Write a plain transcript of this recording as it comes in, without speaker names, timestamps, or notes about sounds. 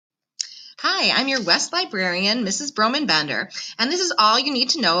Hi, I'm your West Librarian, Mrs. Broman Bender, and this is all you need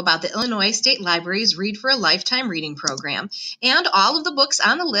to know about the Illinois State Library's Read for a Lifetime reading program, and all of the books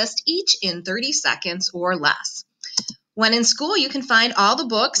on the list, each in 30 seconds or less. When in school, you can find all the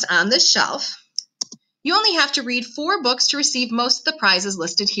books on this shelf. You only have to read 4 books to receive most of the prizes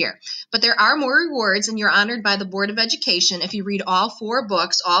listed here, but there are more rewards, and you're honored by the Board of Education if you read all 4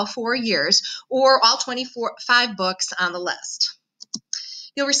 books all 4 years, or all 25 books on the list.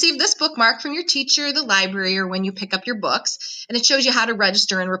 You'll receive this bookmark from your teacher, the library, or when you pick up your books, and it shows you how to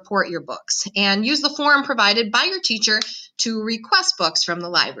register and report your books. And use the form provided by your teacher to request books from the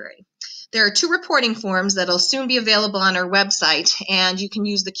library. There are 2 reporting forms that'll soon be available on our website, and you can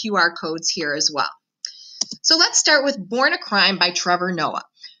use the QR codes here as well. So let's start with Born a Crime by Trevor Noah.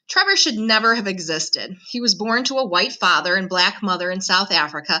 Trevor should never have existed. He was born to a white father and black mother in South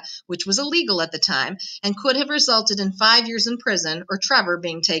Africa, which was illegal at the time, and could have resulted in 5 years in prison or Trevor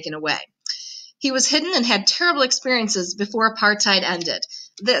being taken away. He was hidden and had terrible experiences before apartheid ended.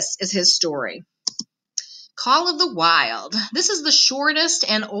 This is his story. Call of the Wild. This is the shortest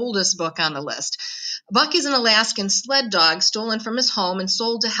and oldest book on the list. Buck is an Alaskan sled dog stolen from his home and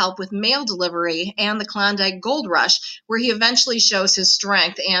sold to help with mail delivery and the Klondike Gold Rush, where he eventually shows his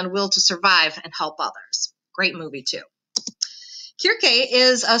strength and will to survive and help others. Great movie, too. Circe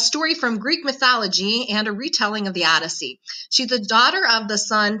is a story from Greek mythology and a retelling of the Odyssey. She's the daughter of the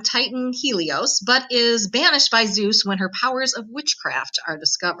sun Titan Helios, but is banished by Zeus when her powers of witchcraft are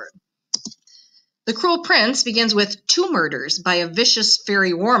discovered. The Cruel Prince begins with 2 murders by a vicious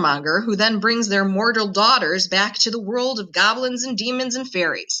fairy warmonger who then brings their mortal daughters back to the world of goblins and demons and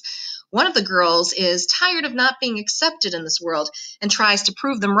fairies. One of the girls is tired of not being accepted in this world and tries to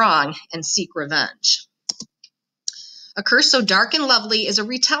prove them wrong and seek revenge. A Curse So Dark and Lovely is a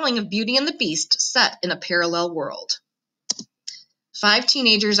retelling of Beauty and the Beast set in a parallel world. 5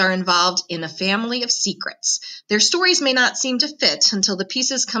 teenagers are involved in a family of secrets. Their stories may not seem to fit until the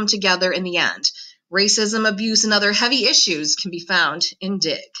pieces come together in the end. Racism, abuse, and other heavy issues can be found in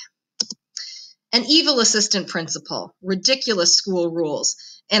Dig. An evil assistant principal, ridiculous school rules,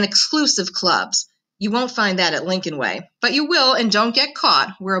 and exclusive clubs. You won't find that at Lincoln Way, but you will in Don't Get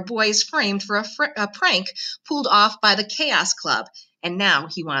Caught, where a boy is framed for a prank pulled off by the Chaos Club, and now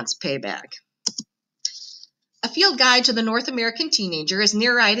he wants payback. A Field Guide to the North American Teenager is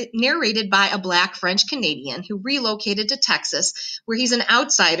narrated by a black French-Canadian who relocated to Texas, where he's an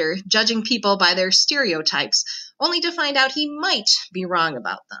outsider judging people by their stereotypes, only to find out he might be wrong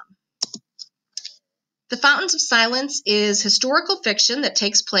about them. The Fountains of Silence is historical fiction that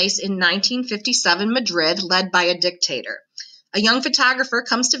takes place in 1957 Madrid, led by a dictator. A young photographer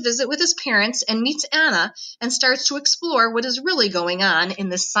comes to visit with his parents and meets Anna and starts to explore what is really going on in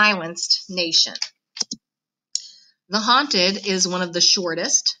this silenced nation. The Haunted is one of the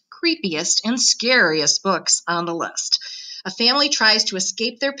shortest, creepiest, and scariest books on the list. A family tries to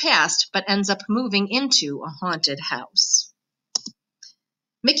escape their past, but ends up moving into a haunted house.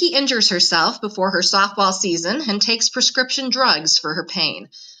 Mickey injures herself before her softball season and takes prescription drugs for her pain.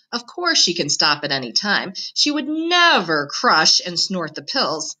 Of course she can stop at any time. She would never crush and snort the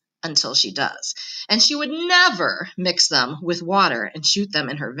pills until she does. And she would never mix them with water and shoot them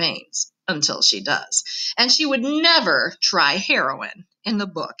in her veins until she does. And she would never try heroin in the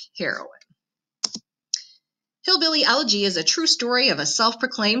book Heroin. Hillbilly Elegy is a true story of a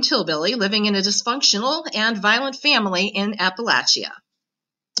self-proclaimed hillbilly living in a dysfunctional and violent family in Appalachia.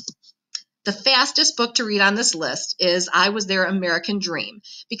 The fastest book to read on this list is I Was Their American Dream,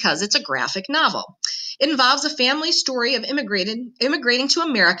 because it's a graphic novel. It involves a family story of immigrating to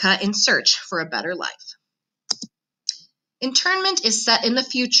America in search for a better life. Internment is set in the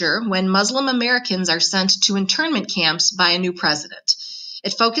future when Muslim Americans are sent to internment camps by a new president.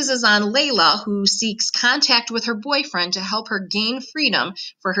 It focuses on Layla, who seeks contact with her boyfriend to help her gain freedom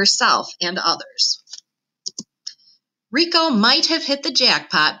for herself and others. Rico might have hit the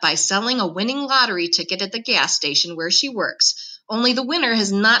jackpot by selling a winning lottery ticket at the gas station where she works, only the winner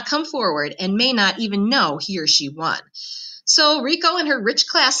has not come forward and may not even know he or she won. So Rico and her rich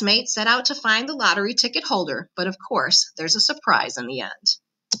classmate set out to find the lottery ticket holder, but of course, there's a surprise in the end.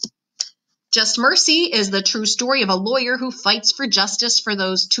 Just Mercy is the true story of a lawyer who fights for justice for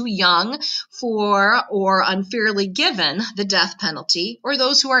those too young for or unfairly given the death penalty, or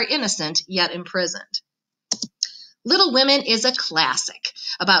those who are innocent yet imprisoned. Little Women is a classic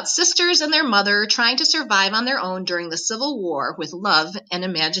about sisters and their mother trying to survive on their own during the Civil War with love and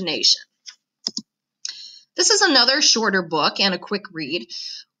imagination. This is another shorter book and a quick read.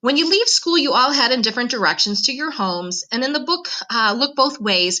 When you leave school, you all head in different directions to your homes, and in the book, Look Both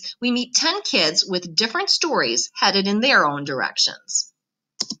Ways, we meet 10 kids with different stories headed in their own directions.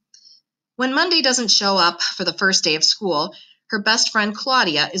 When Monday doesn't show up for the first day of school, her best friend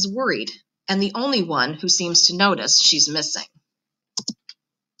Claudia is worried, and the only one who seems to notice she's missing.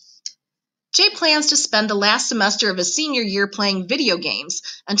 Jay plans to spend the last semester of his senior year playing video games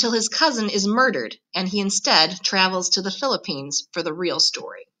until his cousin is murdered, and he instead travels to the Philippines for the real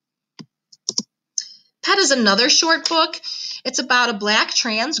story. Pet is another short book. It's about a Black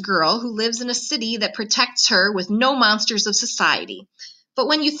trans girl who lives in a city that protects her with no monsters of society. But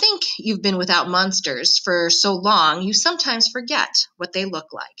when you think you've been without monsters for so long, you sometimes forget what they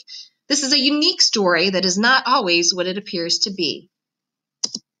look like. This is a unique story that is not always what it appears to be.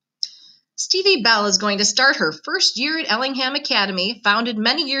 Stevie Bell is going to start her first year at Ellingham Academy, founded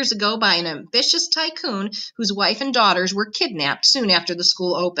many years ago by an ambitious tycoon whose wife and daughters were kidnapped soon after the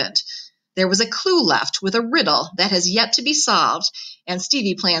school opened. There was a clue left with a riddle that has yet to be solved, and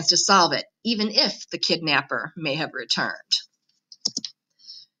Stevie plans to solve it, even if the kidnapper may have returned.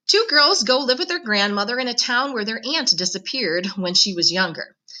 Two girls go live with their grandmother in a town where their aunt disappeared when she was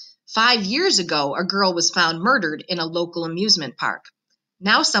younger. 5 years ago, a girl was found murdered in a local amusement park.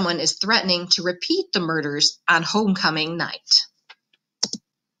 Now someone is threatening to repeat the murders on homecoming night.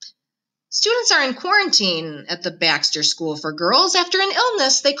 Students are in quarantine at the Baxter School for Girls after an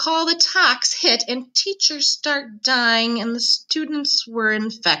illness they call the tox hit and teachers start dying and the students were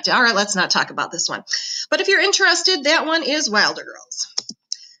infected. All right, let's not talk about this one. But if you're interested, that one is Wilder Girls.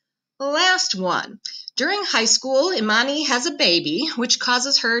 The last one. During high school, Imani has a baby, which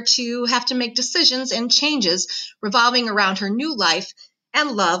causes her to have to make decisions and changes revolving around her new life and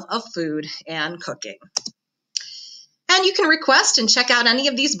love of food and cooking. And you can request and check out any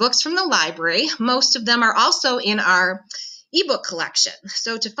of these books from the library. Most of them are also in our ebook collection.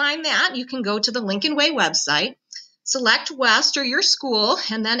 So to find that, you can go to the Lincoln Way website, select West or your school,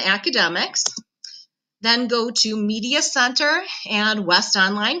 and then academics. Then go to Media Center and West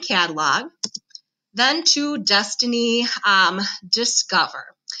Online Catalog. Then to Destiny Discover.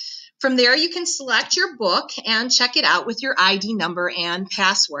 From there, you can select your book and check it out with your ID number and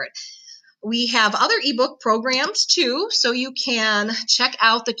password. We have other ebook programs too, so you can check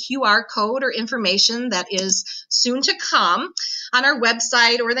out the QR code or information that is soon to come on our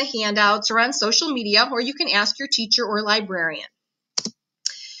website or the handouts or on social media, or you can ask your teacher or librarian.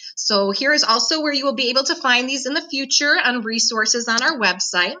 So here is also where you will be able to find these in the future on resources on our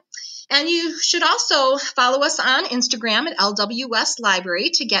website. And you should also follow us on Instagram at LWS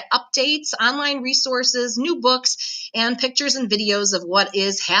Library to get updates, online resources, new books, and pictures and videos of what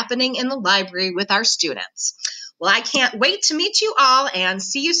is happening in the library with our students. Well, I can't wait to meet you all and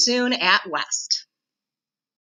see you soon at West.